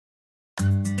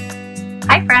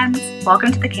friends.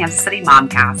 Welcome to the Kansas City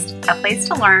Momcast, a place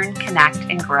to learn, connect,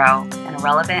 and grow in a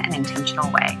relevant and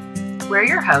intentional way. We're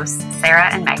your hosts, Sarah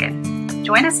and Megan.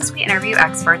 Join us as we interview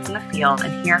experts in the field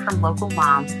and hear from local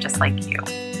moms just like you.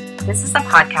 This is a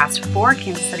podcast for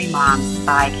Kansas City moms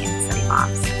by Kansas City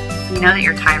moms. We know that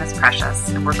your time is precious,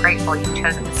 and we're grateful you've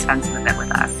chosen to spend some of it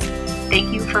with us.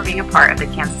 Thank you for being a part of the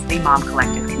Kansas City Mom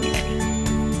Collective community.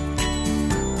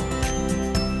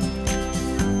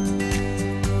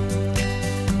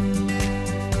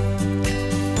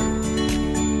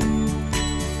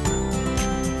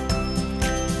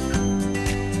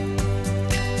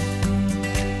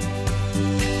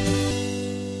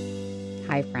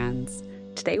 Hi, friends.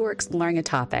 Today we're exploring a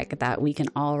topic that we can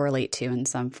all relate to in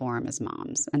some form as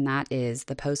moms, and that is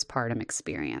the postpartum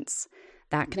experience.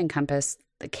 That can encompass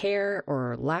the care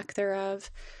or lack thereof,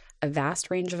 a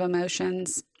vast range of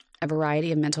emotions, a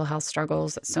variety of mental health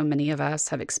struggles that so many of us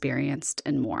have experienced,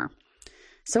 and more.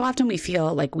 So often we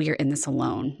feel like we are in this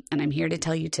alone, and I'm here to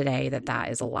tell you today that that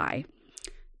is a lie.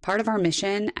 Part of our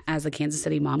mission as the Kansas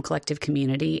City Mom Collective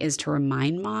community is to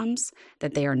remind moms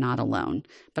that they are not alone,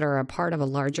 but are a part of a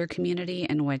larger community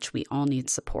in which we all need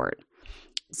support.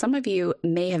 Some of you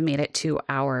may have made it to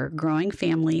our Growing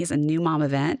Families and New Mom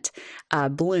event,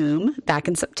 Bloom, back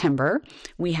in September.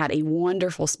 We had a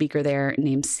wonderful speaker there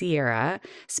named Sierra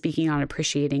speaking on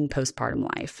appreciating postpartum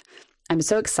life. I'm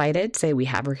so excited to say we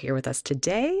have her here with us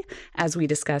today as we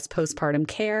discuss postpartum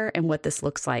care and what this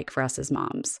looks like for us as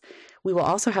moms. We will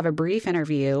also have a brief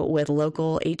interview with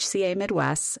local HCA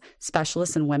Midwest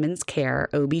specialist in women's care,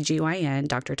 OBGYN,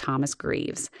 Dr. Thomas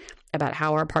Greaves, about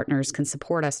how our partners can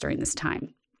support us during this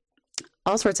time.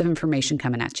 All sorts of information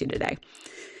coming at you today.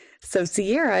 So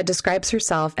Sierra describes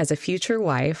herself as a future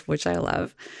wife, which I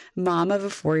love, mom of a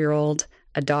 4-year-old,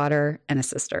 a daughter, and a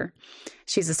sister.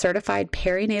 She's a certified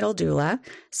perinatal doula,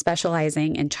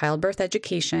 specializing in childbirth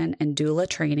education and doula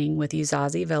training with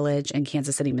Uzazi Village in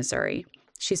Kansas City, Missouri.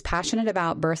 She's passionate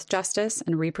about birth justice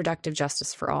and reproductive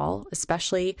justice for all,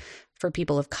 especially for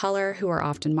people of color who are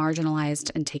often marginalized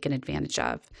and taken advantage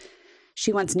of.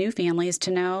 She wants new families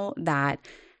to know that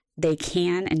they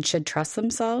can and should trust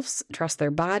themselves, trust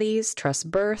their bodies, trust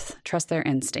birth, trust their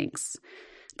instincts.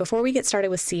 Before we get started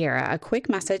with Sierra, a quick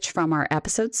message from our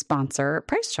episode sponsor,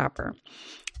 Price Chopper.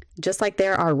 Just like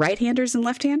there are right-handers and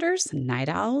left-handers, night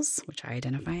owls, which I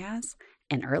identify as,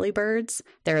 and early birds,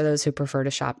 there are those who prefer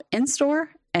to shop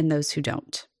in-store and those who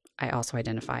don't. I also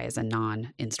identify as a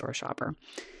non-in-store shopper.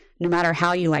 No matter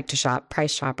how you like to shop,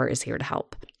 Price Chopper is here to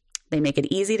help. They make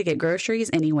it easy to get groceries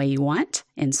any way you want,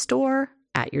 in-store,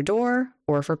 at your door,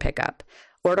 or for pickup.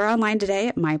 Order online today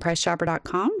at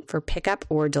mypriceshopper.com for pickup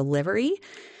or delivery.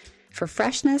 For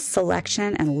freshness,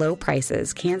 selection, and low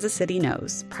prices, Kansas City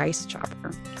knows Price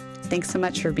Chopper. Thanks so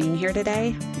much for being here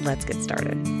today. Let's get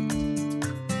started.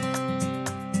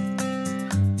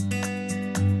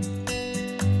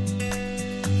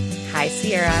 Hi,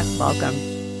 Sierra. Welcome.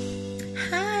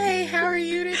 Hi, how are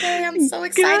you today? I'm so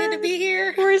excited to be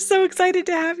here. We're so excited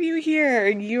to have you here.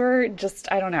 You're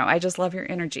just, I don't know, I just love your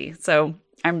energy. So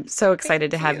I'm so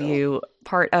excited to have you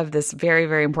part of this very,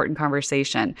 very important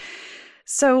conversation.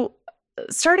 So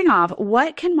starting off,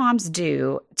 what can moms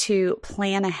do to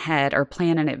plan ahead or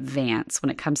plan in advance when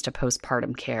it comes to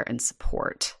postpartum care and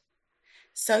support?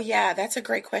 So yeah, that's a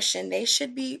great question. They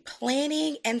should be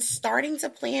planning and starting to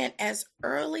plan as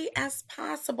early as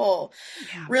possible.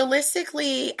 Yeah.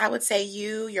 Realistically, I would say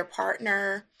you, your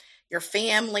partner, your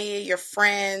family, your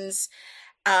friends,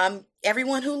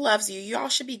 everyone who loves you, you all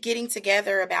should be getting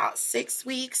together about 6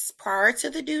 weeks prior to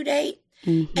the due date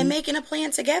and making a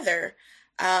plan together.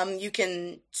 You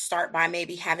can start by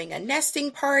maybe having a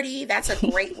nesting party. That's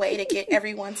a great way to get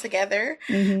everyone together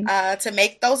to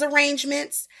make those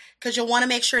arrangements, because you'll want to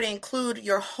make sure to include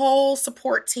your whole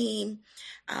support team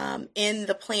in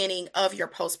the planning of your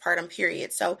postpartum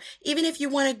period. So even if you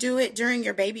want to do it during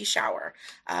your baby shower,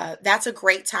 that's a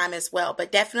great time as well.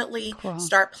 But definitely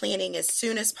start planning as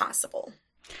soon as possible.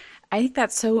 I think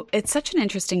it's such an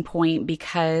interesting point,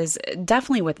 because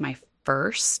definitely with my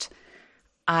first,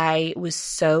 I was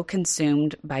so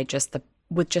consumed by just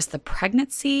the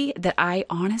pregnancy that I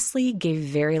honestly gave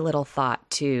very little thought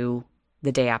to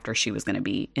the day after she was going to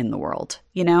be in the world.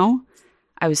 You know,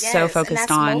 I was so focused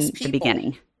on the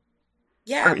beginning.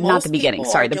 Yeah, or not the beginning.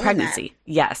 Sorry, the pregnancy.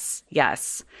 Yes.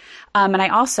 And I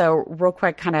also, real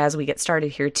quick, kind of as we get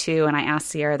started here too, and I asked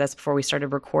Sierra this before we started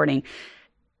recording.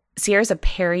 Sierra's a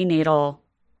perinatal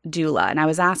doula, and I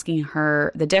was asking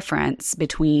her the difference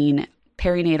between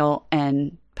perinatal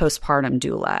and postpartum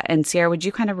doula. And Sierra, would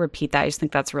you kind of repeat that? I just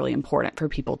think that's really important for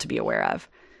people to be aware of.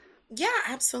 Yeah,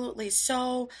 absolutely.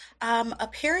 So, a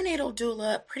perinatal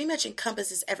doula pretty much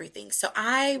encompasses everything. So,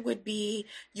 I would be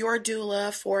your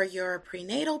doula for your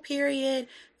prenatal period,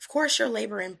 of course, your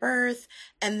labor and birth,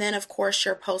 and then, of course,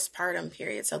 your postpartum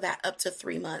period. So, that up to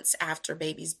 3 months after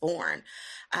baby's born.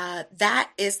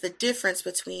 That is the difference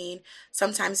between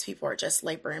sometimes people are just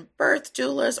labor and birth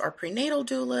doulas or prenatal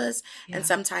doulas, and Yeah.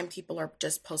 sometimes people are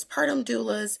just postpartum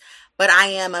doulas. But I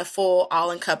am a full,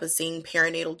 all encompassing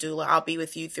perinatal doula. I'll be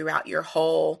with you throughout your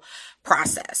whole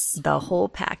process. The whole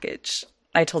package.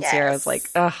 I told Sierra, I was like,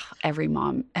 Yes. ugh, every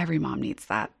mom needs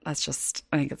that. That's just,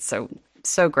 I think it's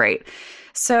so great.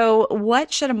 So,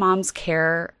 what should a mom's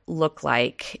care look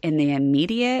like in the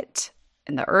immediate,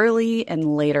 in the early,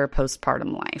 and later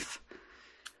postpartum life?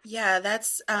 Yeah,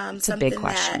 that's It's a big something that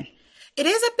question. it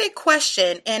is a big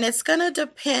question, and it's going to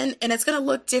depend and it's going to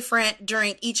look different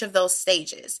during each of those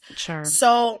stages. Sure.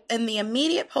 So, in the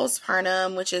immediate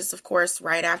postpartum, which is, of course,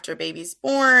 right after baby's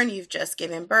born, you've just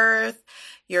given birth,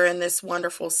 you're in this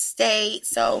wonderful state.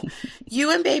 So,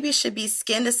 you and baby should be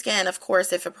skin to skin, of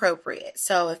course, if appropriate.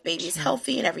 So, if baby's Sure.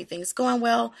 healthy and everything's going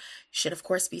well, you should, of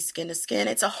course, be skin to skin.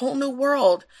 It's a whole new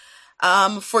world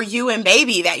for you and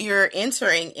baby that you're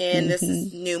entering in. This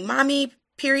is new mommy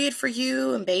period for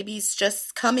you, and baby's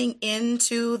just coming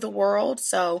into the world.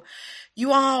 So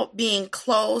you all being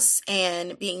close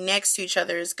and being next to each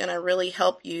other is going to really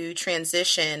help you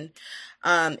transition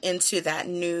into that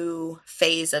new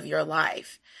phase of your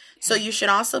life. So you should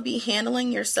also be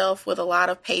handling yourself with a lot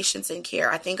of patience and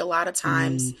care. I think a lot of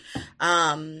times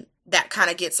that kind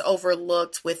of gets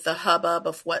overlooked with the hubbub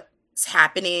of what's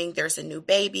happening. There's a new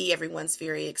baby. Everyone's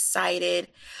very excited.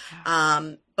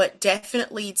 But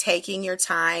definitely taking your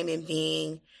time and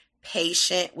being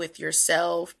patient with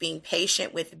yourself, being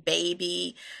patient with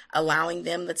baby, allowing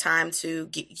them the time to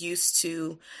get used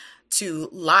to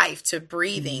life, to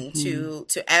breathing,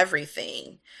 to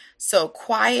everything. So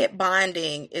quiet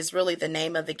bonding is really the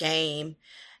name of the game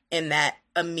in that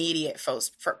immediate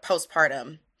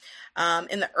postpartum.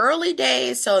 In the early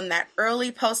days, so in that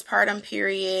early postpartum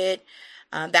period,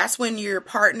 that's when your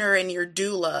partner and your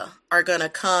doula are going to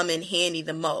come in handy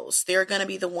the most. They're going to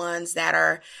be the ones that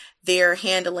are there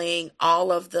handling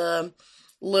all of the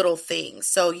little things.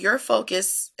 So your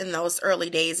focus in those early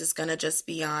days is going to just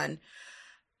be on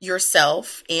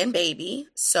yourself and baby.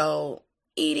 So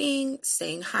eating,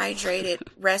 staying hydrated,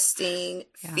 resting,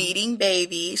 feeding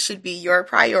baby should be your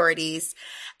priorities.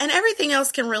 And everything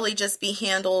else can really just be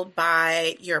handled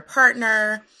by your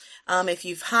partner. If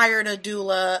you've hired a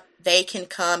doula, they can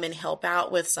come and help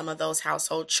out with some of those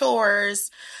household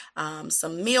chores,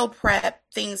 some meal prep,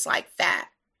 things like that.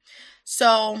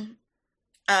 So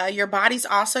your body's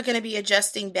also going to be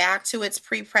adjusting back to its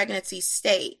pre-pregnancy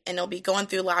state, and it'll be going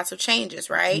through lots of changes,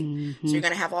 right? So you're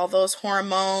going to have all those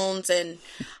hormones and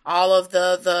all of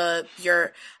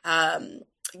your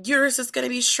uterus is going to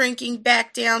be shrinking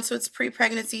back down to its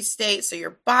pre-pregnancy state. So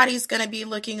your body's going to be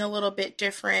looking a little bit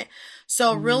different.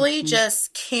 So really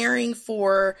just caring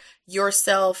for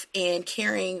yourself and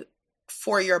caring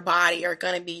for your body are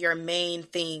going to be your main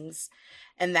things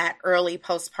in that early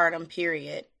postpartum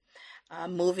period.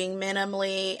 Moving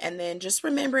minimally, and then just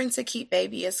remembering to keep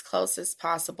baby as close as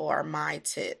possible are my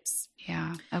tips.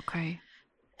 Yeah. Okay.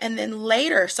 And then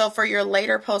later, so for your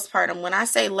later postpartum, when I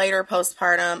say later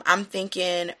postpartum, I'm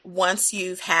thinking once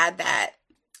you've had that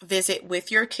visit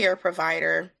with your care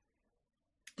provider,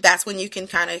 that's when you can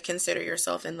kind of consider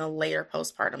yourself in the later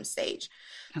postpartum stage.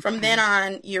 Okay. From then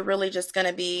on, you're really just going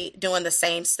to be doing the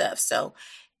same stuff. So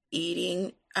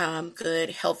eating good,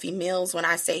 healthy meals. When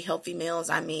I say healthy meals,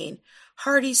 I mean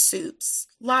hearty soups,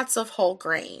 lots of whole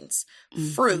grains,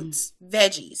 fruits,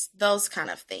 veggies, those kind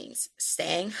of things.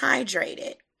 Staying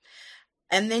hydrated.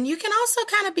 And then you can also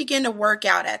kind of begin to work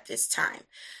out at this time.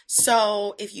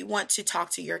 So if you want to talk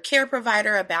to your care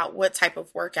provider about what type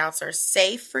of workouts are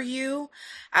safe for you,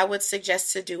 I would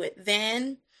suggest to do it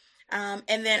then. And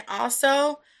then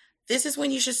also, this is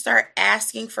when you should start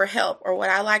asking for help, or what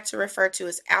I like to refer to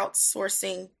as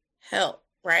outsourcing help,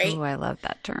 right? Oh, I love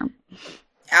that term.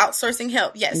 Outsourcing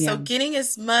help, yes. Yeah. So getting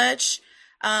as much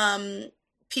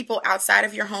people outside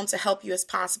of your home to help you as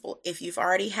possible. If you've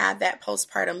already had that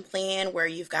postpartum plan where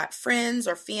you've got friends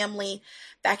or family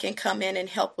that can come in and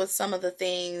help with some of the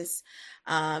things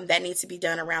that need to be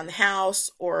done around the house,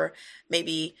 or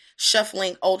maybe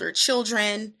shuffling older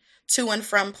children to and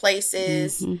from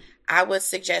places, I would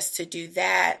suggest to do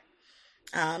that.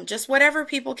 Just whatever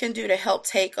people can do to help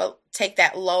take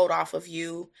that load off of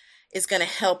you is going to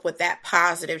help with that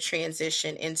positive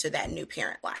transition into that new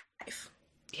parent life.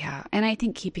 Yeah. And I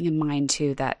think keeping in mind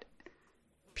too that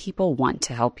people want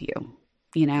to help you.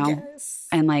 you know? Yes.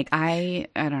 And like, I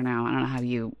don't know how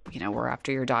you were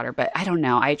after your daughter, but I don't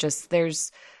know.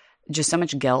 There's just so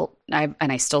much guilt. And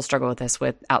I still struggle with this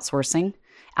with outsourcing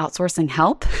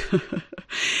help.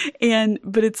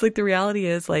 But it's like, the reality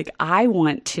is like, I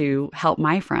want to help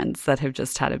my friends that have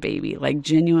just had a baby, like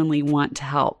genuinely want to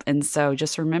help. And so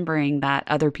just remembering that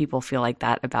other people feel like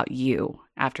that about you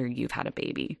after you've had a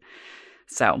baby.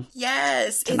 So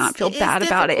yes, to not feel bad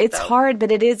about it. It's hard,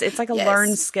 but it's like a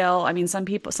learned skill. I mean, some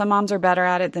moms are better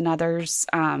at it than others.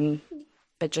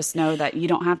 But just know that you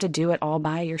don't have to do it all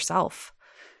by yourself.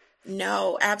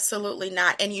 No, absolutely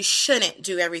not. And you shouldn't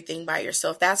do everything by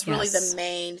yourself. That's really the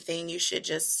main thing. You should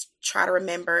just try to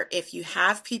remember, if you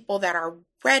have people that are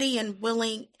ready and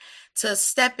willing to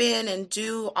step in and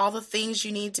do all the things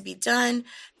you need to be done,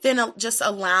 then just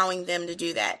allowing them to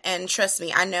do that. And trust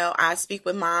me, I know I speak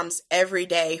with moms every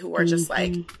day who are just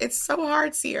like, it's so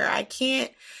hard, Sierra. I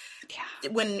can't. Yeah.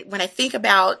 When I think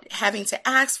about having to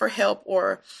ask for help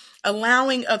or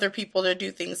allowing other people to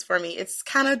do things for me, it's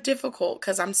kind of difficult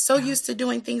because I'm so used to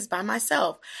doing things by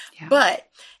myself. Yeah. But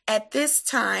at this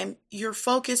time, your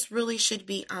focus really should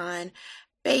be on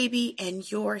baby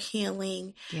and your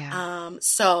healing. Yeah.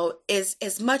 So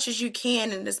as much as you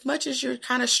can, and as much as you're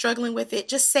kind of struggling with it,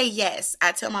 just say yes.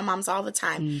 I tell my moms all the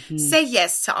time, say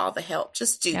yes to all the help.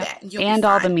 Just do that. And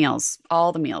all the meals.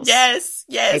 Yes.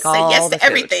 Say yes to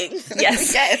everything.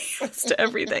 Yes. Yes to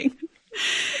everything.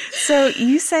 So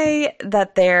you say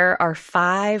that there are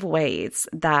 5 ways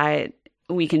that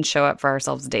we can show up for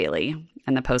ourselves daily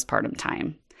in the postpartum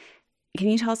time. Can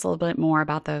you tell us a little bit more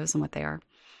about those and what they are?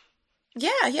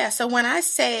 Yeah. So when I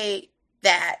say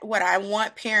that, what I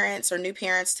want parents or new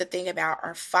parents to think about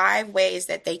are 5 ways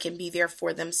that they can be there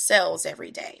for themselves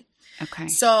every day. Okay.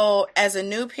 So as a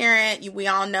new parent, we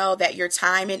all know that your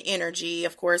time and energy,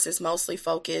 of course, is mostly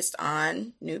focused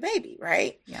on new baby,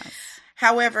 right? Yes.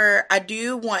 However, I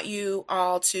do want you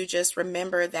all to just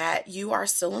remember that you are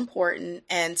still important,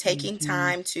 and taking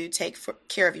time to take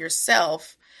care of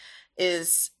yourself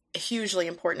is hugely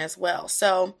important as well.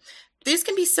 So these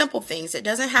can be simple things. It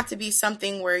doesn't have to be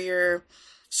something where you're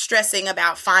stressing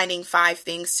about finding 5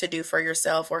 things to do for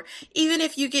yourself, or even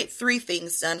if you get 3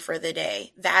 things done for the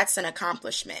day, that's an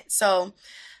accomplishment. So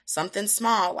something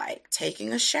small like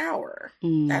taking a shower.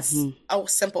 That's a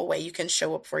simple way you can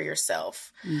show up for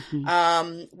yourself.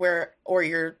 Or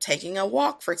you're taking a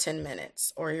walk for 10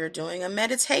 minutes, or you're doing a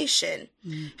meditation,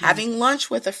 having lunch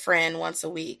with a friend once a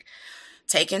week,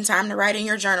 taking time to write in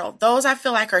your journal. Those I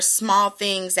feel like are small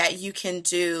things that you can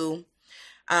do.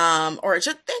 They're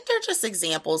just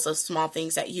examples of small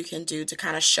things that you can do to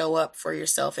kind of show up for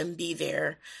yourself and be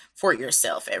there for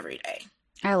yourself every day.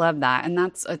 I love that. And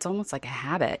it's almost like a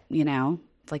habit,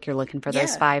 It's like you're looking for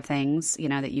those 5 things,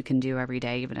 that you can do every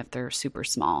day, even if they're super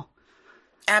small.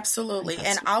 Absolutely.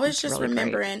 And always just really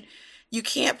remembering, you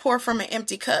can't pour from an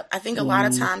empty cup. I think a lot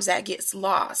of times that gets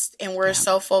lost, and we're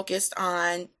so focused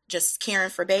on just caring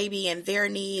for baby and their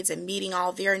needs and meeting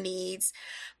all their needs.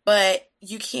 But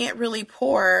you can't really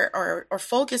pour or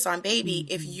focus on baby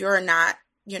if you're not,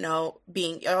 all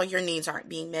your needs aren't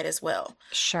being met as well.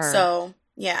 Sure. So,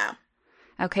 yeah.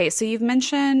 Okay, so you've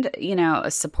mentioned,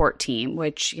 a support team,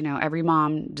 which, every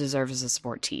mom deserves a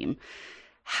support team.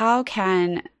 How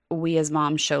can we as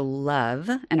moms show love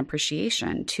and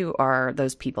appreciation to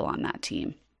those people on that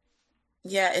team?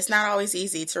 Yeah, it's not always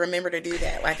easy to remember to do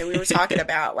that. Like we were talking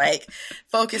about, like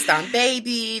focused on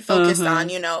baby, focused on,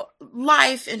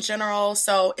 life in general.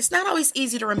 So it's not always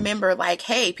easy to remember, like,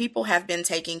 hey, people have been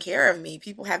taking care of me.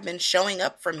 People have been showing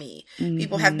up for me.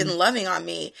 People have been loving on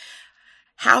me.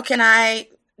 How can I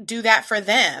do that for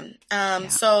them?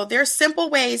 So there's simple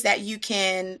ways that you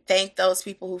can thank those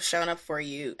people who've shown up for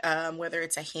you, whether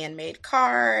it's a handmade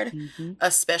card, a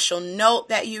special note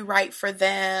that you write for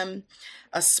them,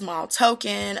 a small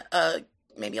token,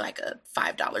 maybe like a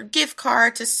 $5 gift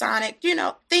card to Sonic,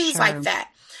 things like that.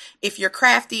 If you're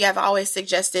crafty, I've always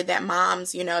suggested that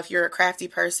moms, if you're a crafty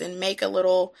person, make a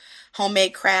little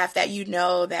homemade craft that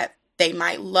that they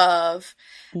might love.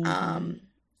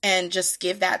 And just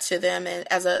give that to them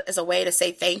as a way to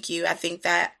say thank you. I think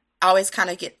that always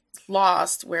kind of get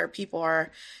lost where people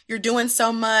you're doing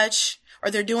so much,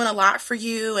 or they're doing a lot for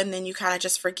you, and then you kind of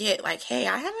just forget, like, hey,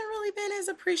 I haven't really been as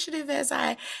appreciative as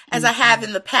I have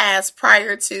in the past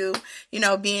prior to,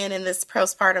 being in this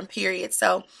postpartum period.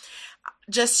 So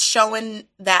just showing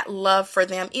that love for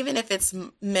them, even if it's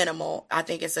minimal, I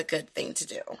think is a good thing to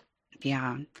do.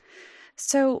 Yeah.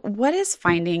 So what does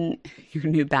finding your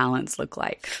new balance look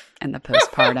like in the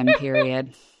postpartum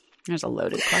period? There's a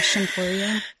loaded question for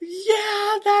you.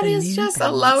 Yeah, that is just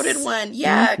balance. A loaded one.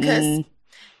 Yeah, because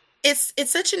It's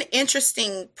such an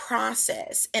interesting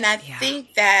process. And I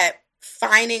think that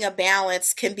finding a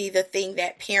balance can be the thing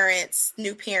that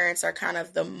new parents are kind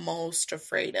of the most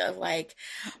afraid of. Like,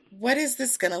 what is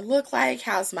this going to look like?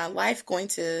 How's my life going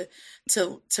to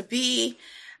be?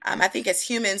 I think as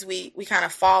humans, we kind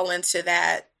of fall into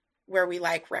that where we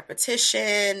like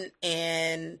repetition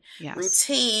and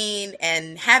routine,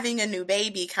 and having a new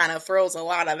baby kind of throws a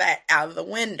lot of that out of the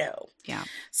window. Yeah.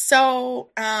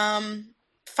 So,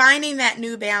 finding that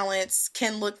new balance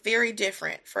can look very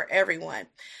different for everyone.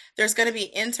 There's going to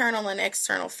be internal and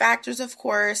external factors, of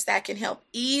course, that can help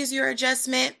ease your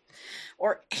adjustment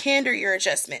or hinder your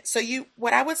adjustment. So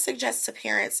what I would suggest to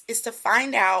parents is to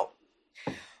find out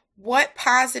what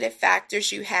positive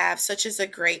factors you have, such as a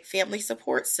great family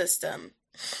support system,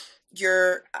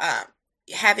 you're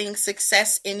having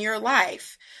success in your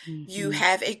life, you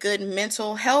have a good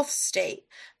mental health state,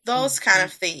 those kind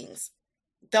of things.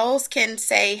 Those can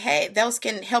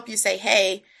help you say,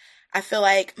 hey, I feel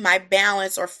like my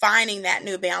balance, or finding that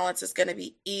new balance, is going to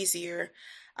be easier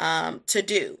to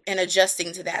do, and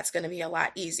adjusting to that's going to be a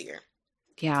lot easier.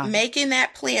 Yeah. Making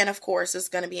that plan, of course, is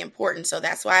going to be important. So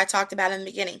that's why I talked about in the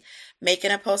beginning, making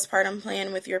a postpartum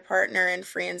plan with your partner and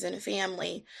friends and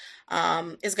family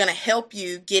is going to help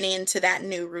you get into that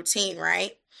new routine,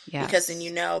 right? Yes. Because then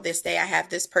this day I have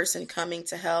this person coming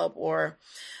to help, or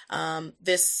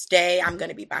this day I'm going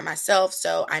to be by myself.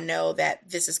 So I know that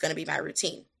this is going to be my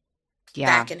routine.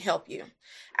 Yeah. That can help you.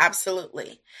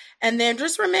 Absolutely. And then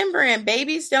just remembering,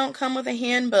 babies don't come with a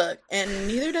handbook, and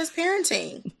neither does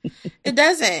parenting. It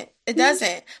doesn't.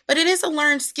 But it is a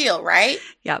learned skill, right?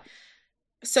 Yep.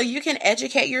 So you can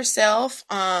educate yourself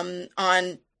on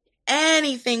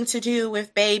anything to do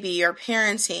with baby or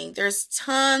parenting. There's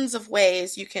tons of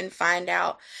ways you can find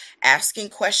out. Asking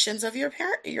questions of your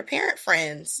parent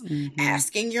friends,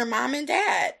 asking your mom and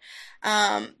dad.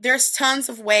 There's tons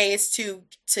of ways to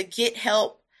get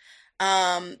help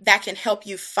that can help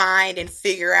you find and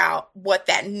figure out what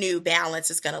that new balance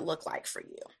is going to look like for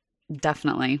you.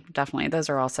 Definitely. Those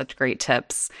are all such great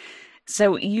tips.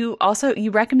 So you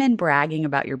recommend bragging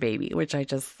about your baby, which I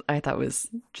thought was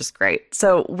just great.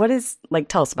 So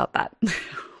tell us about that.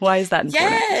 Why is that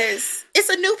important? Yes. It's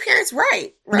a new parent's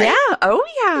right? Yeah. Oh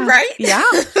yeah. Right? Yeah.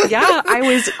 Yeah. I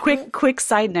was quick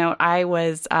side note. I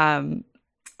was,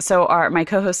 so my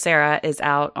co-host Sarah is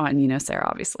out on, Sarah,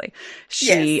 obviously.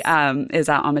 She is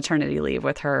out on maternity leave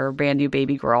with her brand new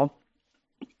baby girl.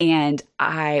 And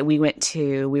we were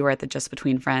at the Just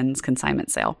Between Friends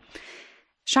consignment sale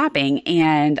shopping.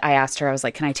 And I asked her, I was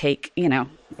like, can I take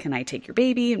your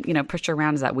baby and, push her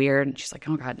around? Is that weird? And she's like,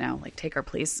 oh God, no, like take her,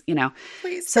 please,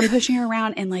 Please. So I'm pushing her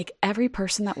around, and like every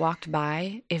person that walked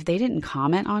by, if they didn't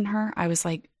comment on her, I was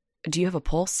like, do you have a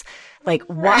pulse? Like,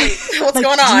 why? What's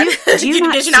going on? Do you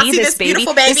not see this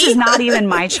beautiful baby? This is not even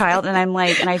my child. And I'm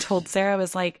like, and I told Sarah, I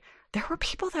was like, there were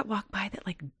people that walked by that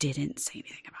like didn't say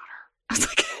anything about her. I was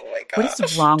like, oh my gosh, what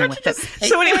is wrong with this?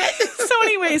 So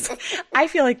anyways, I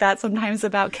feel like that sometimes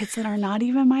about kids that are not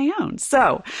even my own.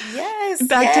 So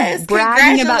back to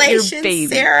bragging about your baby.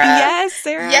 Sarah. Yes,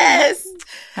 Sarah. Yes.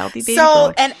 Healthy baby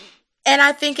girl. And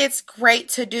I think it's great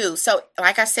to do. So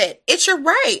like I said, it's your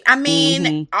right. I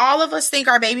mean, all of us think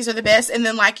our babies are the best. And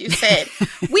then like you said,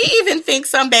 we even think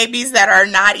some babies that are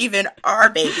not even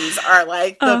our babies are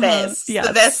like the best. Yes.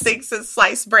 The best things since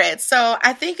sliced bread. So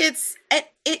I think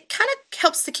it kind of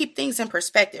helps to keep things in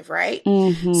perspective, right?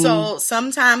 So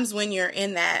sometimes when you're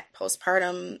in that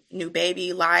postpartum new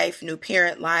baby life, new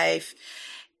parent life,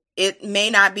 it may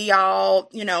not be all,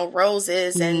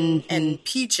 roses and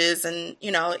peaches, and,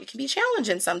 it can be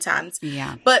challenging sometimes.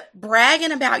 Yeah. But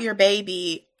bragging about your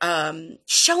baby,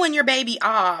 showing your baby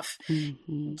off,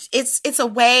 it's a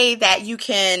way that you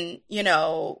can,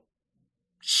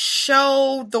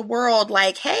 show the world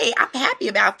like, hey, I'm happy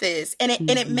about this. And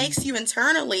it makes you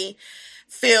internally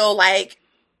feel like,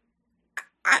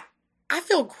 I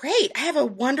feel great. I have a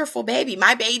wonderful baby.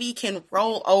 My baby can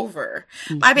roll over.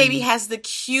 My baby has the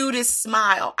cutest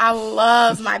smile. I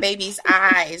love my baby's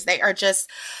eyes. You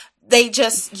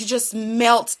just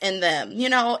melt in them.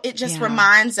 It just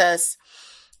reminds us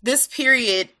this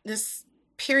period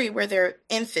where they're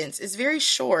infants is very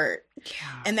short.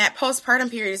 Yeah. And that postpartum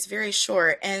period is very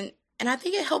short. And I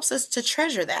think it helps us to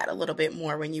treasure that a little bit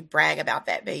more when you brag about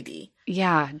that baby.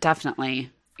 Yeah,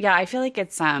 definitely. Yeah, I feel like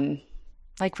it's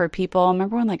like for people,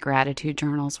 remember when like gratitude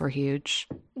journals were huge?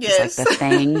 Yes. It's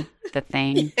like the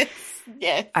thing.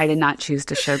 Yes. I did not choose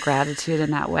to show gratitude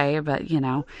in that way, but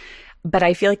but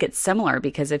I feel like it's similar,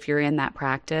 because if you're in that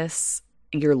practice,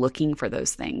 you're looking for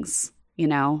those things,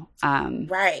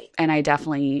 right. And I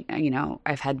definitely,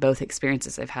 I've had both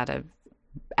experiences. I've had a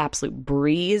absolute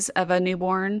breeze of a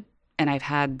newborn, and I've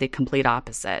had the complete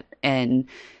opposite. And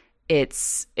it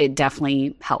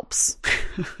definitely helps.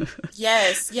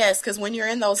 Yes, because when you're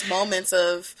in those moments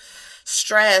of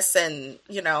stress and,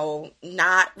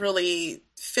 not really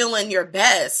feeling your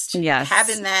best, yes,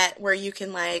 having that where you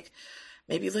can like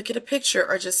maybe look at a picture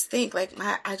or just think like,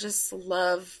 I just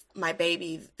love my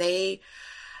baby.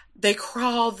 They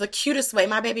crawl the cutest way.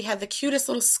 My baby had the cutest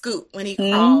little scoot when he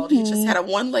crawled. He just had a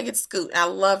one-legged scoot. I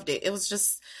loved it. It was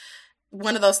just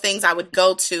one of those things I would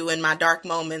go to in my dark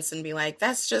moments and be like,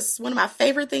 that's just one of my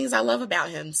favorite things I love about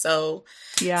him. So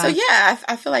I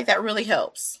feel like that really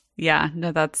helps. Yeah,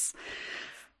 no, that's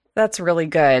really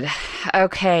good.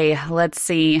 Okay, let's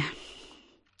see.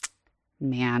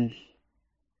 Man.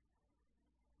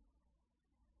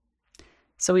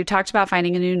 So we've talked about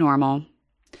finding a new normal.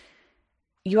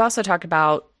 You also talked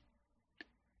about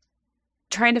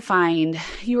trying to find,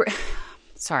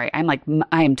 sorry, I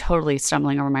am totally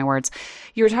stumbling over my words.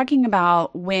 You were talking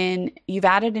about when you've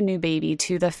added a new baby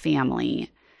to the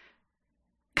family,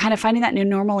 kind of finding that new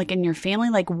normal, like in your family,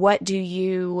 like what's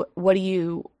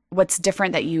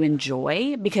different that you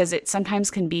enjoy? Because it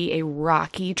sometimes can be a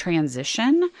rocky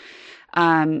transition,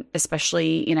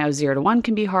 especially, 0 to 1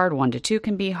 can be hard, 1 to 2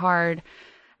 can be hard,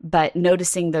 but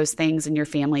noticing those things in your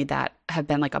family that have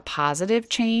been like a positive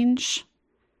change.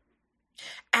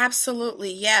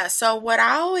 Absolutely. Yeah. So what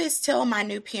I always tell my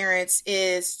new parents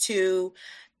is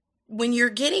when you're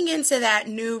getting into that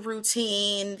new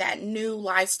routine, that new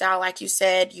lifestyle, like you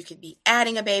said, you could be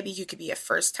adding a baby, you could be a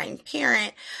first-time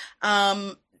parent.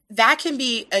 That can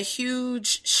be a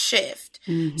huge shift.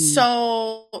 Mm-hmm.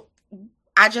 So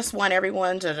I just want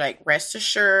everyone to like rest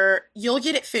assured, you'll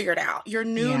get it figured out. Your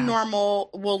new normal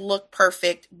will look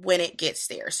perfect when it gets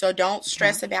there. So don't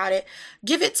stress about it.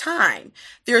 Give it time.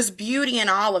 There's beauty in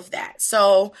all of that.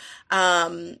 So,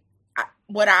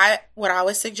 what I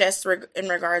would suggest in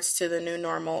regards to the new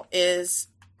normal is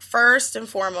first and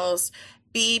foremost,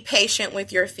 be patient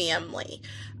with your family.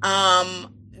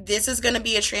 This is going to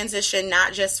be a transition,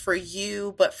 not just for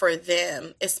you, but for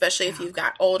them, especially if you've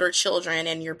got older children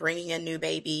and you're bringing a new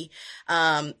baby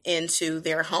into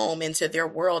their home, into their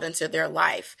world, into their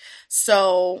life.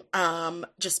 So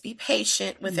just be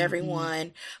patient with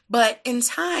everyone. But in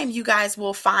time, you guys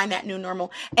will find that new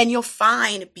normal, and you'll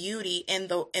find beauty in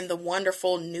the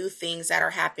wonderful new things that are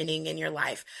happening in your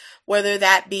life. Whether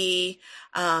that be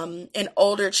an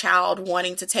older child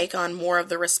wanting to take on more of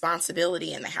the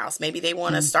responsibility in the house. Maybe they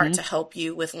want to start to help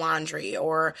you with laundry,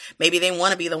 or maybe they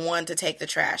want to be the one to take the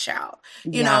trash out.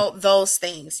 You know, those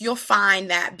things. You'll find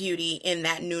that beauty in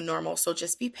that new normal. So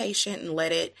just be patient and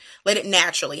let it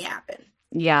naturally happen.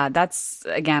 Yeah, that's,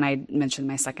 again, I mentioned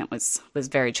my second was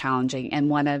very challenging. And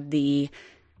one of the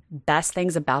best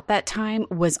things about that time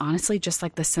was honestly just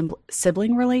like the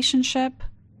sibling relationship.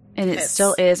 And it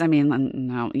still is. I mean,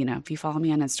 no, if you follow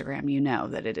me on Instagram, you know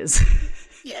that it is.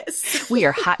 Yes. We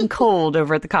are hot and cold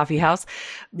over at the coffee house,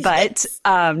 but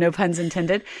no puns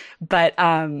intended. But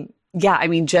yeah, I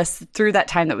mean, just through that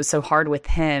time that was so hard with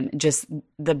him, just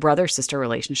the brother-sister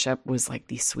relationship was like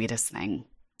the sweetest thing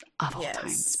of all time,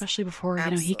 especially before,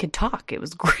 he could talk. It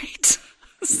was great.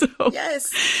 So yes.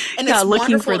 And it's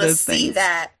wonderful to see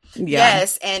that. Yeah.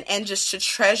 Yes. And just to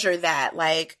treasure that,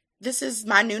 like, this is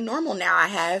my new normal now. I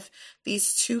have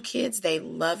these 2 kids. They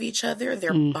love each other.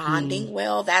 They're bonding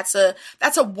well. That's a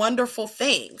wonderful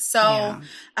thing. So,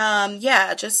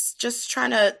 just trying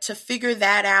to figure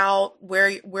that out,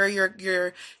 where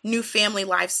your new family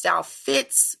lifestyle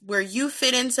fits, where you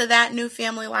fit into that new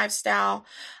family lifestyle.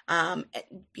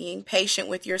 Being patient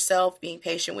with yourself, being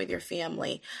patient with your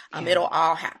family. It'll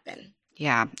all happen.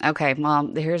 Yeah. Okay.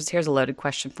 Well, here's a loaded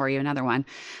question for you. Another one.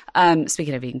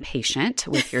 Speaking of being patient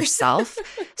with yourself.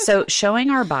 So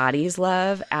showing our bodies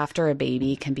love after a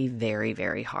baby can be very,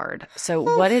 very hard. So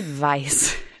what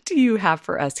advice do you have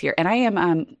for us here? And I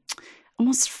am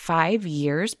almost 5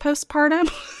 years postpartum.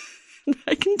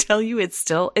 I can tell you it's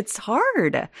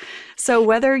hard. So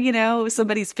whether,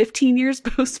 somebody's 15 years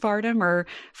postpartum or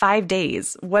 5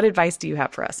 days, what advice do you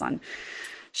have for us on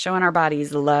showing our bodies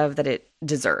the love that it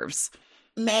deserves?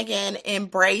 Megan,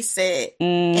 embrace it.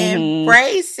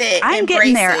 Embrace it. I'm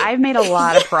getting there. I've made a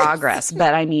lot of progress,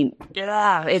 but I mean,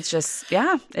 it's just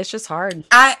hard.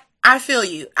 I feel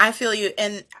you.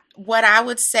 And what I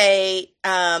would say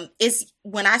is,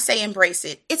 when I say embrace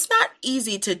it, it's not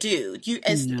easy to do.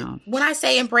 When I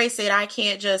say embrace it, I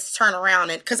can't just turn around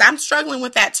because I'm struggling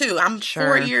with that too. I'm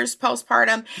 4 years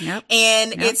postpartum,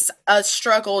 and it's a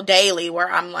struggle daily where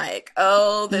I'm like,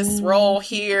 oh, this roll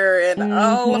here, and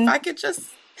if I could just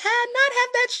not have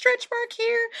that stretch mark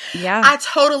here. Yeah, I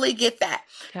totally get that.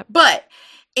 Yep. But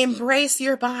Embrace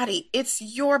your body. It's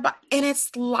your body, and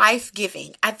it's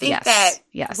life-giving. I think that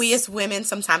we as women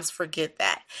sometimes forget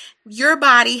that. Your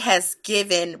body has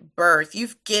given birth.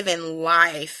 You've given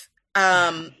life.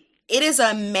 It is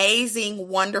an amazing,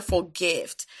 wonderful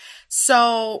gift.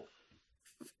 So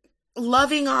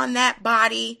loving on that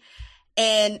body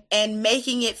and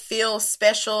making it feel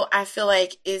special, I feel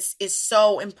like is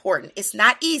so important. It's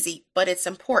not easy, but it's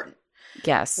important.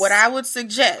 Yes. What I would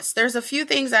suggest, there's a few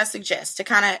things I suggest to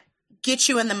kind of get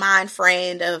you in the mind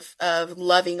frame of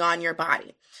loving on your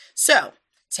body. So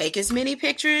take as many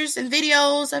pictures and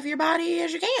videos of your body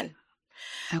as you can.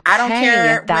 Okay. I don't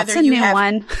care That's whether a you new have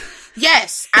one.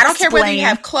 Yes. I don't care whether you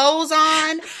have clothes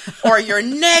on or you're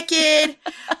naked.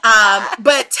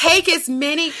 But take as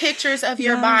many pictures of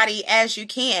your body as you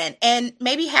can, and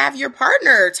maybe have your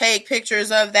partner take pictures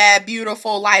of that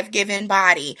beautiful life-giving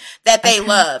body that they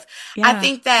love. Yeah. I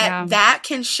think that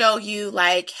can show you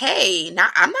like, hey, I'm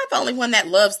not the only one that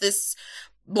loves this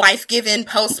life-giving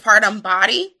postpartum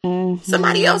body. Mm-hmm.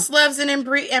 Somebody else loves and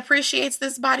appreciates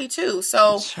this body too.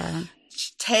 So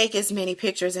take as many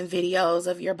pictures and videos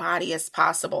of your body as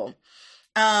possible.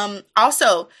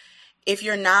 Also, if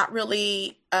you're not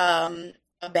really a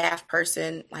bath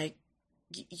person, like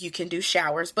you can do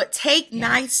showers, but take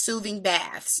nice soothing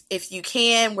baths if you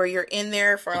can, where you're in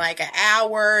there for like an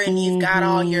hour and you've got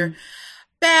all your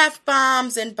bath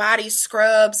bombs and body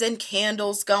scrubs and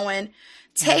candles going.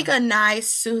 Take a nice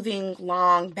soothing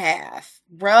long bath.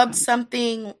 Rub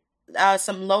something,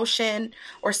 some lotion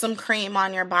or some cream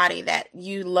on your body that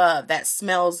you love, that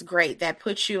smells great, that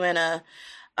puts you in a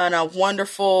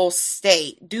wonderful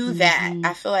state. Do that.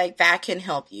 I feel like that can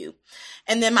help you.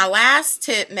 And then my last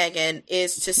tip, Megan,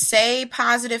 is to say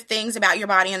positive things about your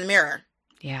body in the mirror.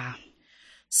 Yeah.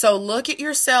 So look at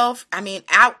yourself. I mean,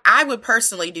 I would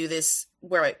personally do this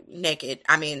where naked.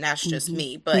 I mean, that's just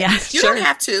me, but you don't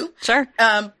have to. Sure.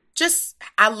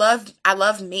 I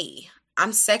love me.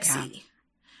 I'm sexy.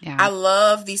 Yeah. I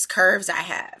love these curves I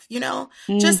have,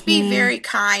 just be very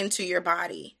kind to your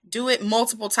body. Do it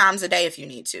multiple times a day if you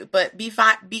need to, but be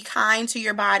kind to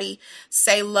your body.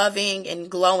 Say loving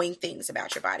and glowing things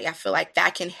about your body. I feel like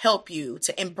that can help you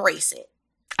to embrace it.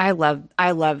 I love,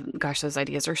 gosh, those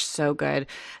ideas are so good.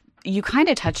 You kind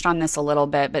of touched on this a little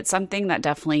bit, but something that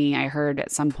definitely I heard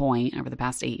at some point over the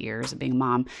past 8 years of being a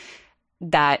mom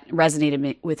that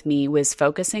resonated with me was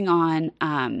focusing on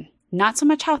not so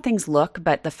much how things look,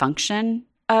 but the function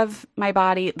of my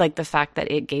body, like the fact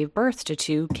that it gave birth to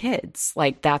 2 kids.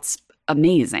 Like that's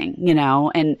amazing,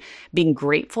 and being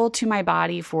grateful to my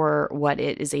body for what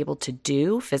it is able to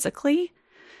do physically,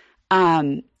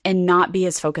 and not be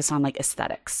as focused on like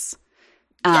aesthetics.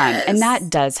 And that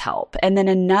does help. And then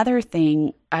another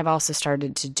thing I've also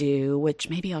started to do, which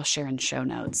maybe I'll share in show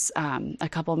notes, a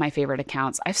couple of my favorite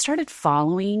accounts, I've started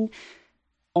following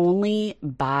only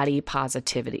body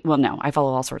positivity. Well, no, I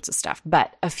follow all sorts of stuff,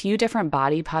 but a few different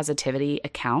body positivity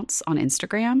accounts on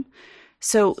Instagram.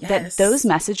 So that those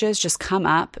messages just come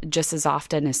up just as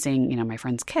often as seeing, my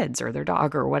friend's kids or their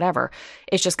dog or whatever.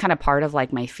 It's just kind of part of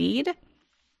like my feed.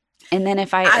 And then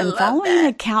if I am following an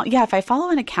account, if I follow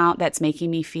an account that's making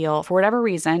me feel, for whatever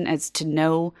reason, as to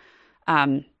no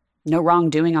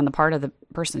wrongdoing on the part of the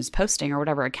person who's posting or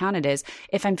whatever account it is,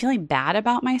 if I'm feeling bad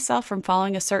about myself from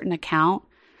following a certain account,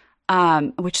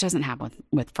 which doesn't happen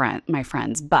with my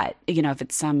friends, but if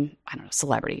it's some, I don't know,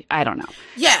 celebrity, I don't know.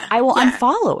 Yeah. I will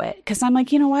unfollow it because I'm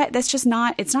like, you know what? That's just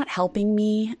it's not helping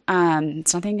me.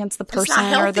 It's nothing against the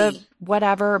person or the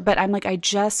whatever, but I'm like, I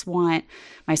just want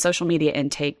my social media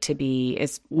intake to be,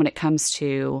 when it comes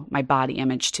to my body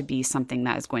image, to be something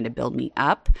that is going to build me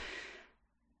up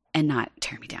and not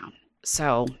tear me down.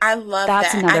 So I love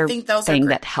that's that. another I think those thing are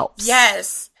that helps.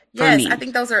 Yes, I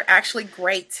think those are actually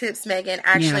great tips, Megan.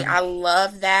 Actually, I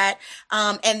love that.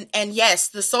 And yes,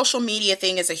 the social media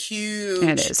thing is a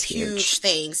huge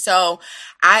thing. So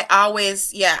I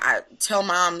always, I tell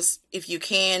moms, if you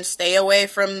can, stay away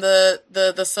from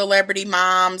the celebrity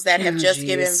moms that have just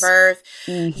given birth.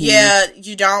 Mm-hmm. Yeah,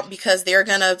 you don't, because they're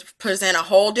going to present a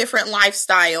whole different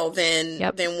lifestyle than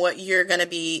what you're going to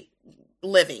be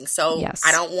living. So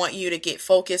I don't want you to get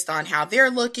focused on how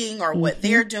they're looking or what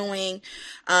they're doing.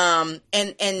 And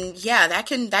that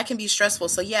can be stressful.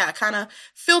 So kind of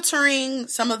filtering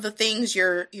some of the things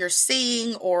you're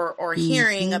seeing or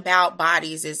hearing about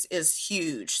bodies is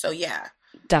huge. So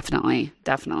Definitely.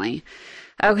 Definitely.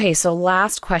 Okay, so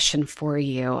last question for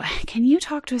you. Can you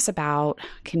talk to us about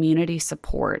community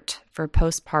support for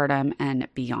postpartum and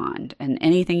beyond? And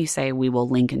anything you say, we will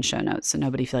link in show notes so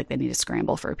nobody feel like they need to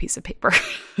scramble for a piece of paper.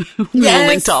 We'll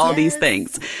link to all these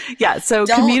things. Yeah, so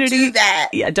don't do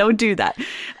that. Yeah, don't do that.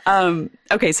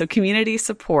 Okay, so community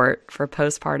support for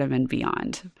postpartum and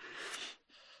beyond.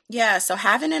 Yeah, so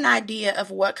having an idea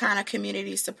of what kind of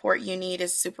community support you need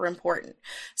is super important.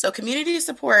 So community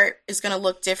support is going to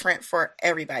look different for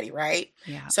everybody, right?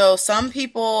 Yeah. So some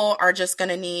people are just going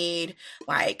to need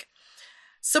like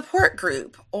support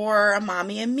group or a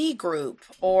mommy and me group,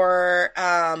 or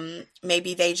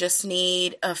maybe they just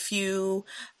need a few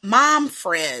mom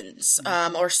friends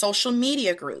or social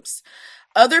media groups.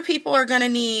 Other people are going to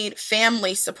need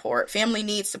family support, family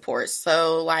needs support.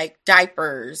 So like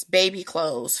diapers, baby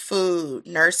clothes, food,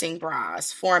 nursing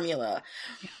bras, formula,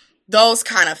 those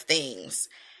kind of things.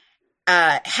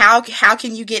 How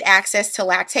can you get access to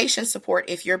lactation support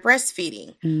if you're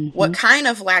breastfeeding? Mm-hmm. What kind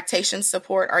of lactation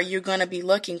support are you going to be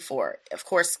looking for? Of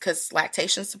course, because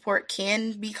lactation support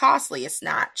can be costly. It's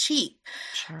not cheap.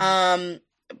 Sure.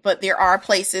 But there are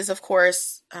places, of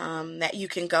course, that you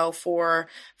can go for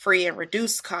free and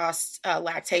reduced cost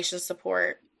lactation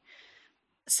support,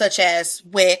 such as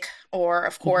WIC or,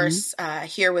 of course,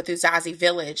 here with Uzazi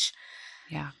Village.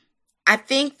 Yeah. I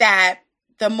think that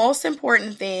the most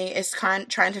important thing is trying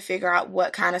to figure out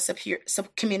what kind of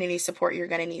community support you're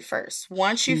going to need first.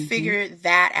 Once you figure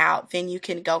that out, then you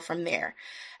can go from there.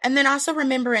 And then also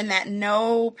remembering that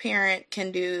no parent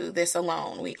can do this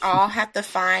alone. We all have to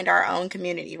find our own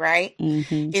community, right?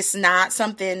 Mm-hmm. It's not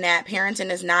something that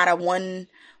parenting is not a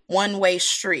one-way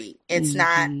street. It's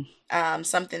not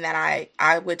something that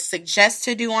I would suggest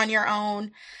to do on your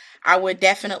own. I would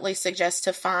definitely suggest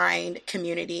to find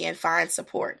community and find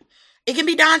support. It can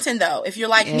be daunting, though, if you're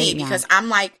like me, because I'm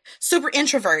like super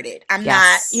introverted. I'm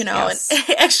not, an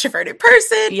extroverted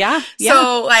person. Yeah.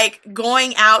 So like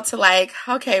going out to like,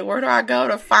 okay, where do I go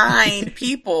to find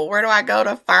people? Where do I go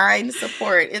to find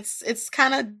support? It's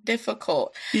kind of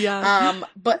difficult. Yeah.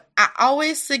 But I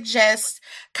always suggest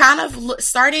kind of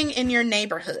starting in your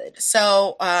neighborhood.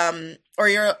 So, or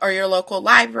your local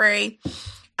library,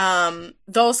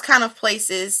 those kind of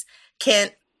places can.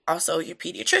 Also, your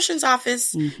pediatrician's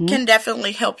office can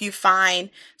definitely help you find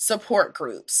support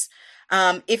groups.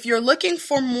 If you're looking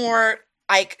for more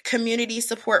like community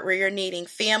support where you're needing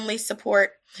family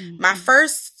support, my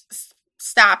first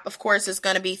stop, of course, is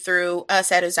going to be through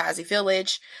us at Uzazi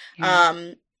Village.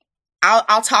 Yeah.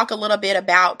 I'll talk a little bit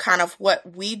about kind of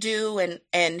what we do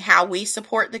and how we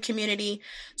support the community.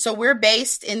 So we're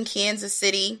based in Kansas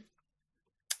City.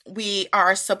 We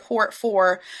are support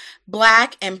for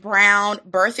Black and Brown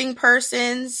birthing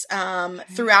persons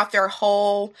throughout their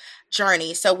whole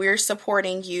journey. So we're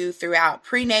supporting you throughout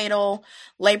prenatal,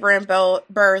 labor and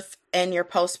birth, and your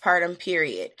postpartum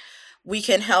period. We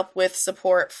can help with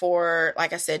support for,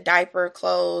 like I said, diaper,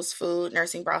 clothes, food,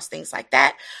 nursing bras, things like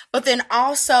that. But then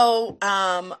also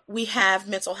we have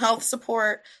mental health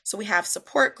support. So we have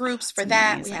support groups for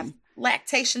that. Amazing. We have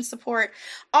lactation support.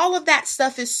 All of that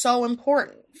stuff is so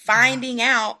important. Finding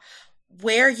out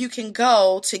where you can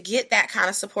go to get that kind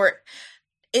of support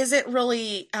isn't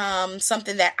really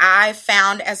something that I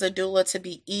found as a doula to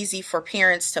be easy for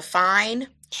parents to find.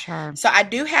 Sure. So I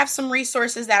do have some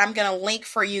resources that I'm going to link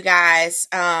for you guys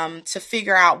to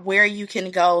figure out where you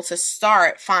can go to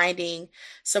start finding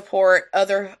support,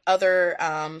 other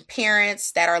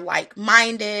parents that are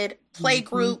like-minded, play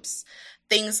groups,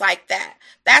 things like that.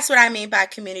 That's what I mean by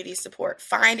community support.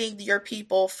 Finding your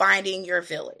people, finding your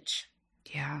village.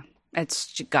 Yeah.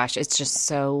 It's just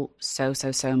so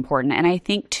important. And I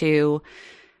think too,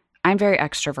 I'm very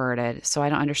extroverted, so I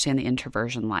don't understand the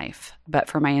introversion life. But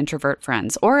for my introvert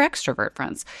friends or extrovert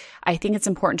friends, I think it's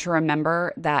important to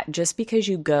remember that just because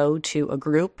you go to a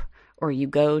group or you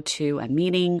go to a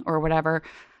meeting or whatever,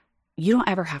 you don't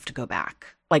ever have to go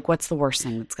back. Like, what's the worst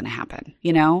thing that's going to happen,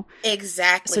 you know?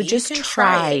 Exactly. So just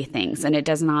try things, and it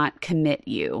does not commit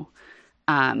you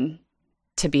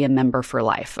to be a member for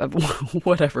life of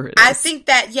whatever it is. I think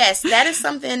that, yes, that is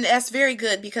something that's very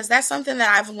good, because that's something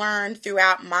that I've learned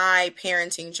throughout my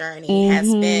parenting journey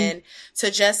has been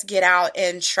to just get out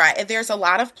and try. There's a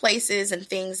lot of places and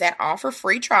things that offer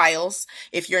free trials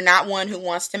if you're not one who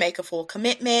wants to make a full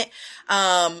commitment.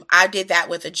 I did that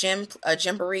with a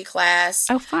Gymboree class.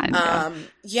 Oh, fun.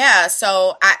 Yeah.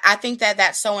 So I think that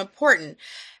that's so important.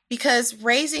 because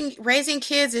raising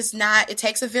kids is not, it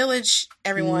takes a village,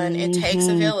 everyone. It takes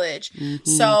a village.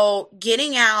 So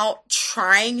getting out,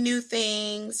 trying new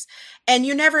things, and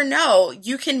you never know,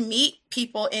 you can meet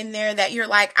people in there that you're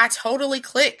like, I totally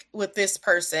click with this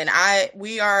person.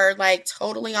 We are like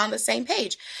totally on the same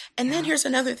page. And then here's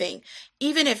another thing.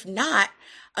 Even if not,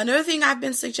 another thing I've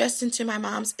been suggesting to my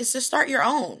moms is to start your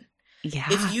own. Yeah.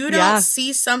 If you don't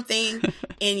see something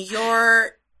in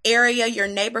your area, your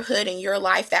neighborhood, and your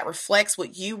life that reflects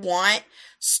what you want,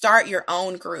 start your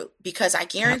own group, because I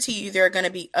guarantee you there are going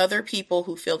to be other people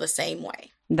who feel the same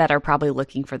way. That are probably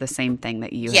looking for the same thing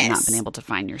that you have not been able to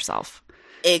find yourself.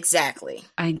 Exactly.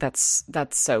 I think that's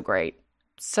so great.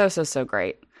 So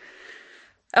great.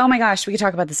 Oh my gosh, we could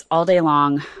talk about this all day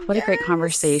long. What a great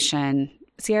conversation.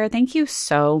 Sierra, thank you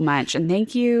so much. And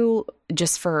thank you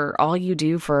just for all you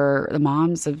do for the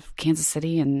moms of Kansas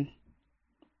City and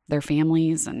their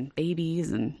families and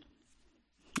babies and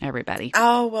everybody.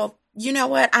 Oh, well, you know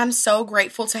what? I'm so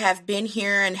grateful to have been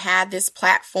here and had this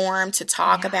platform to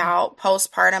talk about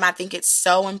postpartum. I think it's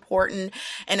so important,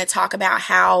 and to talk about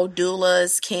how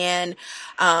doulas can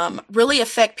really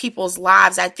affect people's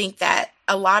lives. I think that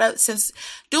since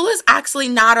doula is actually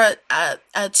not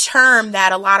a term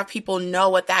that a lot of people know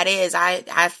what that is,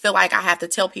 I feel like I have to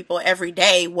tell people every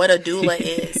day what a doula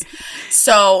is.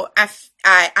 So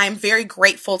I'm very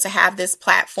grateful to have this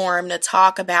platform to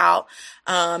talk about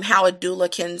how a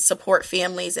doula can support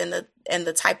families and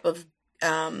the type of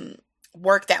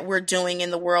work that we're doing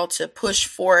in the world to push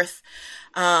forth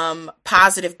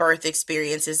positive birth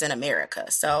experiences in America.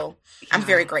 So I'm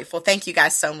very grateful. Thank you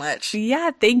guys so much.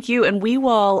 Yeah, thank you. And we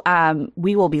will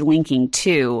be linking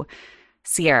to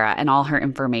Sierra and all her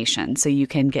information, so you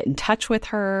can get in touch with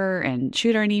her and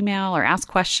shoot her an email or ask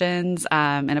questions,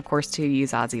 and of course to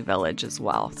use Aussie Village as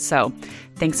well. So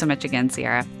thanks so much again,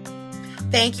 Sierra.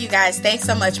 Thank you guys. Thanks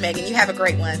so much, Megan. You have a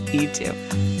great one. You too.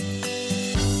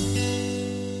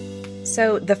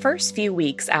 So the first few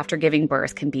weeks after giving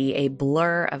birth can be a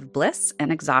blur of bliss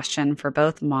and exhaustion for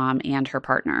both mom and her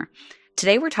partner.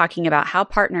 Today, we're talking about how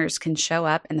partners can show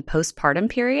up in the postpartum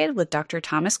period with Dr.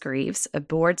 Thomas Greaves, a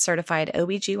board-certified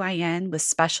OBGYN with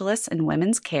specialists in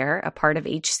women's care, a part of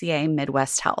HCA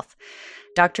Midwest Health.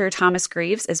 Dr. Thomas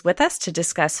Greaves is with us to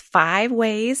discuss 5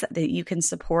 ways that you can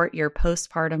support your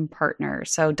postpartum partner.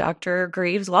 So, Dr.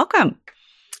 Greaves, welcome.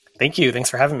 Thank you. Thanks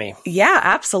for having me. Yeah,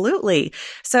 absolutely.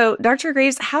 So, Dr.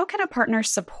 Greaves, how can a partner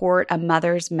support a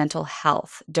mother's mental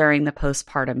health during the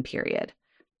postpartum period?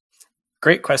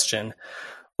 Great question.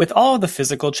 With all of the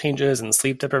physical changes and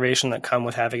sleep deprivation that come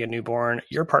with having a newborn,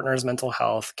 your partner's mental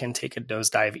health can take a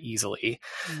nosedive easily.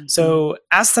 Mm-hmm. So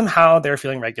ask them how they're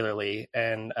feeling regularly.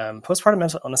 And postpartum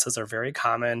mental illnesses are very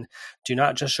common. Do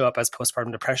not just show up as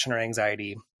postpartum depression or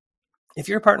anxiety. If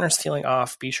your partner's feeling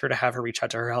off, be sure to have her reach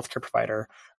out to her healthcare provider.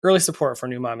 Early support for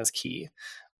new mom is key.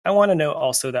 I want to note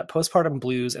also that postpartum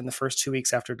blues in the first 2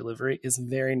 weeks after delivery is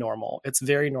very normal. It's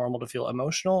very normal to feel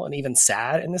emotional and even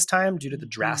sad in this time due to the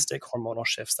drastic hormonal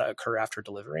shifts that occur after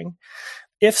delivering.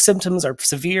 If symptoms are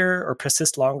severe or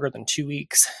persist longer than 2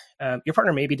 weeks, your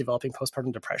partner may be developing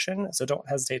postpartum depression, so don't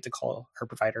hesitate to call her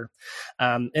provider.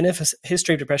 And if a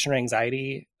history of depression or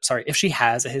anxiety, if she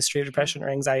has a history of depression or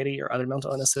anxiety or other mental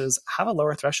illnesses, have a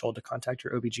lower threshold to contact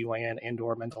your OBGYN and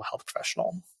or mental health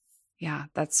professional. Yeah,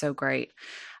 that's so great.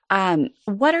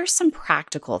 What are some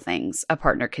practical things a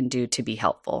partner can do to be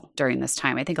helpful during this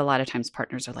time? I think a lot of times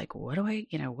partners are like, what do I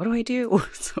do?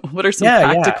 So what are some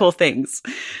practical things?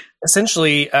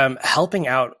 Essentially, helping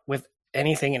out with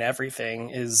anything and everything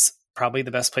is probably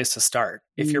the best place to start.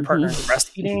 If your partner is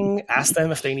breastfeeding, ask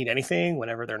them if they need anything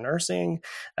whenever they're nursing.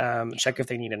 Check if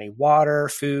they need any water,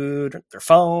 food, their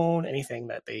phone, anything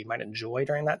that they might enjoy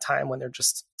during that time when they're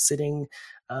just sitting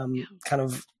kind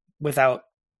of without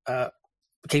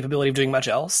capability of doing much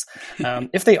else.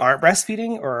 If they aren't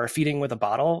breastfeeding or are feeding with a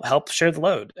bottle, help share the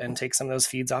load and take some of those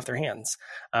feeds off their hands.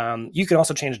 You can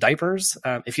also change diapers.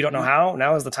 If you don't know how,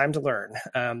 now is the time to learn.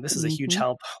 This is a huge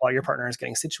help while your partner is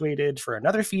getting situated for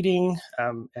another feeding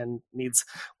and needs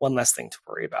one less thing to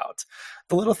worry about.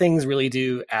 The little things really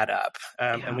do add up.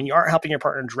 And when you aren't helping your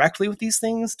partner directly with these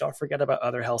things, don't forget about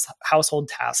other household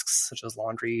tasks such as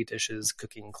laundry, dishes,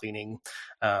 cooking, cleaning,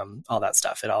 all that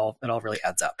stuff. It all really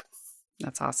adds up.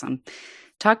 That's awesome.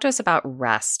 Talk to us about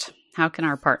rest. How can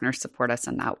our partner support us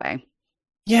in that way?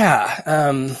 Yeah,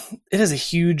 it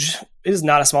is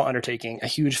not a small undertaking, a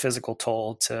huge physical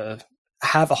toll to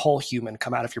have a whole human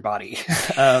come out of your body.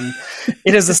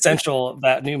 It is essential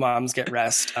that new moms get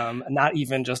rest, not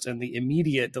even just in the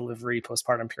immediate delivery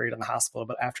postpartum period in the hospital,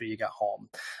 but after you get home.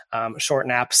 Short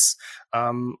naps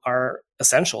are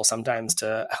essential sometimes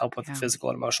to help with the physical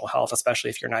and emotional health, especially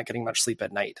if you're not getting much sleep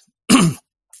at night.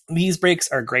 These breaks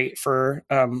are great for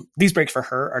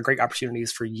her are great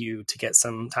opportunities for you to get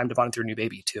some time to bond with your new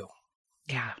baby too.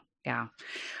 Yeah.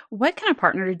 What can a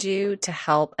partner do to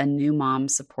help a new mom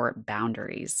support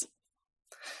boundaries?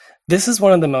 This is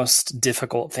one of the most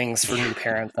difficult things for new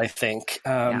parents, I think.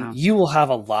 You will have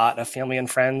a lot of family and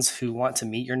friends who want to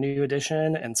meet your new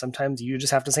addition, and sometimes you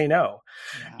just have to say no.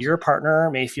 Yeah. Your partner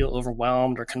may feel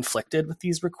overwhelmed or conflicted with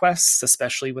these requests,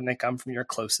 especially when they come from your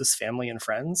closest family and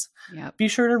friends. Yep. Be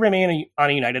sure to remain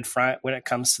on a united front when it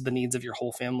comes to the needs of your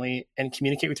whole family and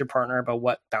communicate with your partner about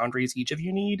what boundaries each of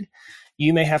you need.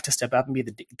 You may have to step up and be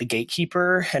the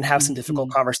gatekeeper and have some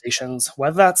difficult conversations,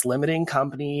 whether that's limiting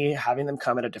company, having them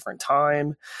come at a different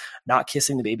time, not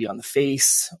kissing the baby on the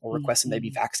face, or requesting they be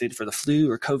vaccinated for the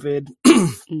flu or COVID.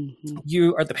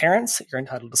 You are the parents. You're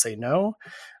entitled to say no.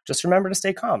 Just remember to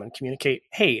stay calm and communicate,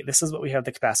 hey, this is what we have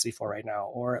the capacity for right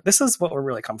now, or this is what we're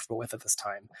really comfortable with at this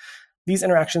time. These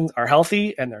interactions are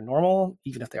healthy and they're normal,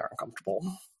 even if they aren't comfortable.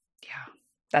 Yeah,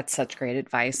 that's such great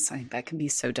advice. I think that can be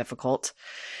so difficult.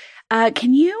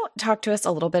 Can you talk to us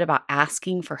a little bit about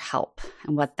asking for help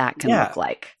and what that can look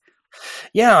like?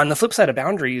 Yeah, on the flip side of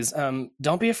boundaries,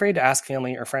 don't be afraid to ask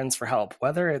family or friends for help,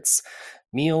 whether it's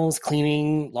meals,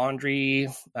 cleaning, laundry,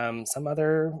 some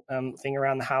other thing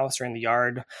around the house or in the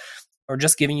yard, or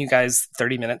just giving you guys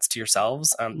 30 minutes to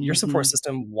yourselves. Your support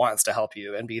system wants to help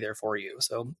you and be there for you.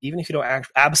 So even if you don't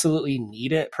absolutely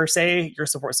need it per se, your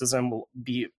support system will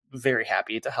be very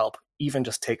happy to help, even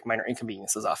just take minor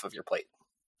inconveniences off of your plate.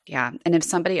 Yeah. And if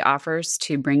somebody offers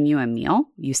to bring you a meal,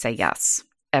 you say yes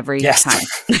every time.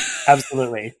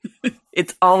 Absolutely.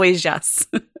 It's always yes.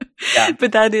 Yeah.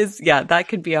 But that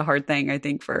could be a hard thing, I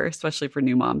think, especially for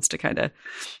new moms to kind of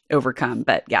overcome.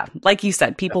 But yeah, like you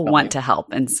said, people want to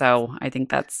help. And so I think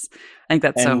that's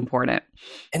so important.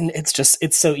 And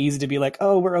it's so easy to be like,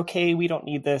 oh, we're okay. We don't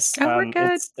need this. Oh, we're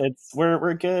good.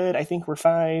 We're good. I think we're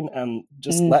fine.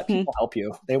 Just let people help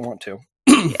you. They want to.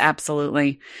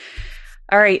 Absolutely.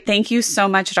 All right. Thank you so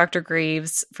much, Dr.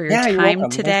 Greaves, for your time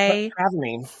today. Thanks for having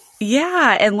me.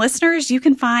 Yeah. And listeners, you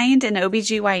can find an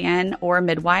OBGYN or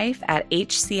midwife at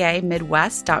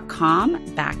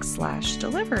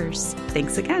hcamidwest.com/delivers.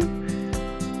 Thanks again.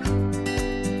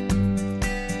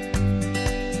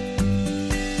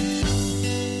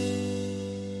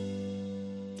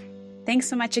 Thanks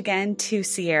so much again to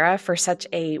Sierra for such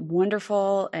a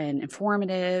wonderful and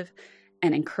informative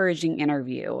and encouraging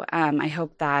interview. I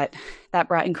hope that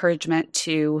brought encouragement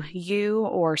to you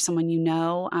or someone you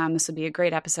know. This would be a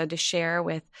great episode to share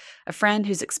with a friend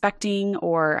who's expecting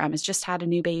or has just had a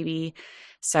new baby.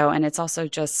 And it's also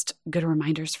just good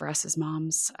reminders for us as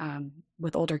moms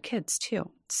with older kids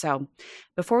too. So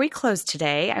before we close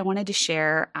today, I wanted to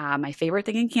share my favorite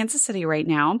thing in Kansas City right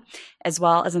now, as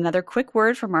well as another quick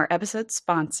word from our episode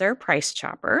sponsor, Price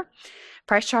Chopper.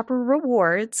 Price Chopper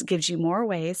Rewards gives you more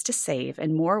ways to save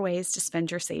and more ways to spend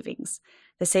your savings.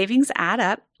 The savings add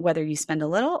up whether you spend a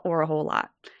little or a whole lot.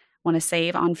 Want to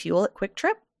save on fuel at Quick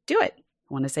Trip? Do it.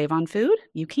 Want to save on food?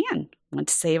 You can. Want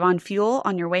to save on fuel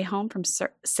on your way home from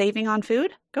saving on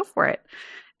food? Go for it.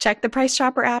 Check the Price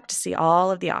Chopper app to see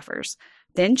all of the offers.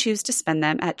 Then choose to spend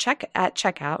them at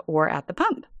checkout or at the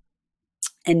pump.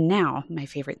 And now, my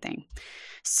favorite thing.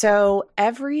 So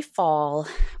every fall,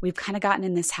 we've kind of gotten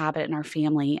in this habit in our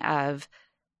family of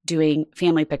doing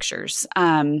family pictures.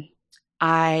 Chris and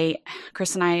I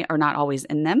are not always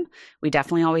in them. We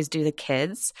definitely always do the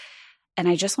kids. And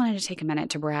I just wanted to take a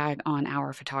minute to brag on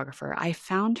our photographer. I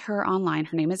found her online.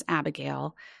 Her name is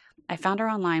Abigail. I found her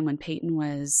online when Peyton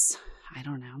was,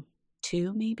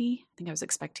 2 maybe. I think I was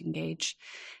expecting Gage.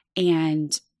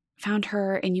 And found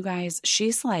her, and you guys,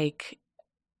 she's like,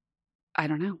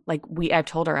 I've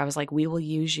told her, I was like, we will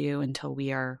use you until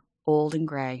we are old and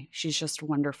gray. She's just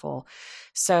wonderful.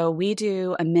 So we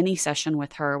do a mini session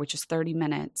with her, which is 30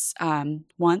 minutes,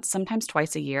 once, sometimes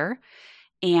twice a year.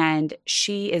 And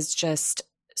she is just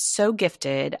so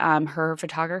gifted. Her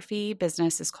photography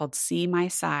business is called See My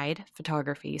Side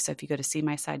Photography. So if you go to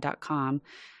seemyside.com,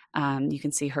 you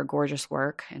can see her gorgeous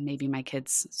work and maybe my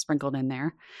kids sprinkled in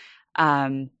there.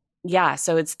 So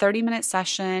it's 30-minute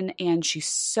session and she's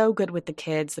so good with the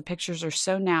kids. The pictures are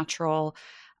so natural.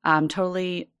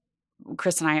 Totally,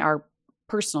 Chris and I, our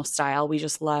personal style. We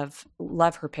just love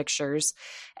her pictures.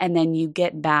 And then you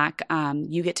get back,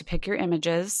 you get to pick your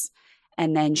images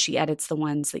And then she edits the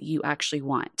ones that you actually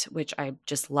want, which I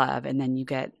just love. And then you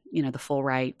get, the full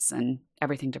rights and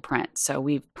everything to print. So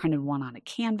we've printed one on a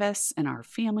canvas in our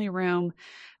family room.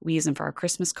 We use them for our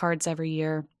Christmas cards every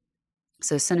year.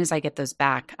 So as soon as I get those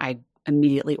back, I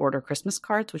immediately order Christmas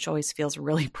cards, which always feels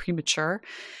really premature.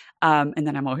 And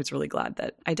then I'm always really glad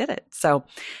that I did it. So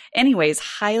anyways,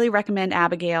 highly recommend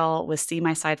Abigail with See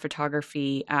My Side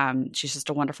Photography. She's just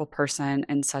a wonderful person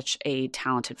and such a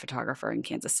talented photographer in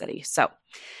Kansas City. So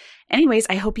anyways,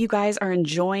 I hope you guys are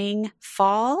enjoying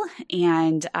fall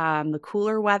and the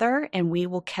cooler weather, and we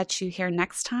will catch you here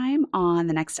next time on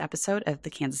the next episode of the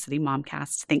Kansas City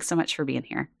Momcast. Thanks so much for being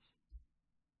here.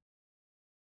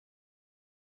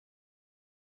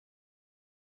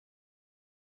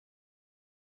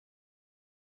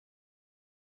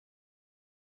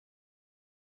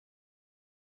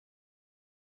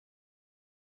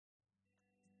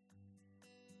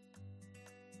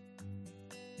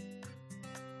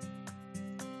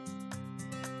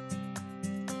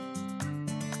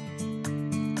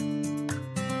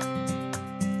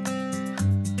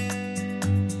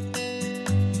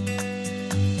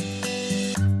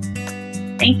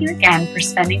 Thank you again for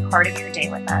spending part of your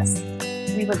day with us.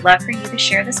 We would love for you to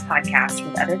share this podcast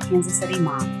with other Kansas City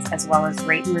moms, as well as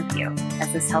rate and review,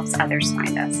 as this helps others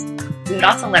find us. We would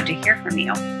also love to hear from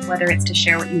you, whether it's to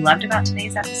share what you loved about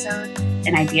today's episode,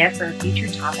 an idea for a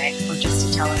future topic, or just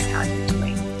to tell us how you're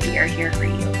doing. We are here for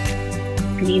you.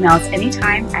 You can email us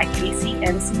anytime at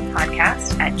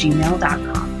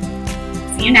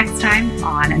kcncpodcast@gmail.com. See you next time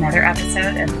on another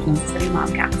episode of Kansas City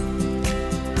Momcast.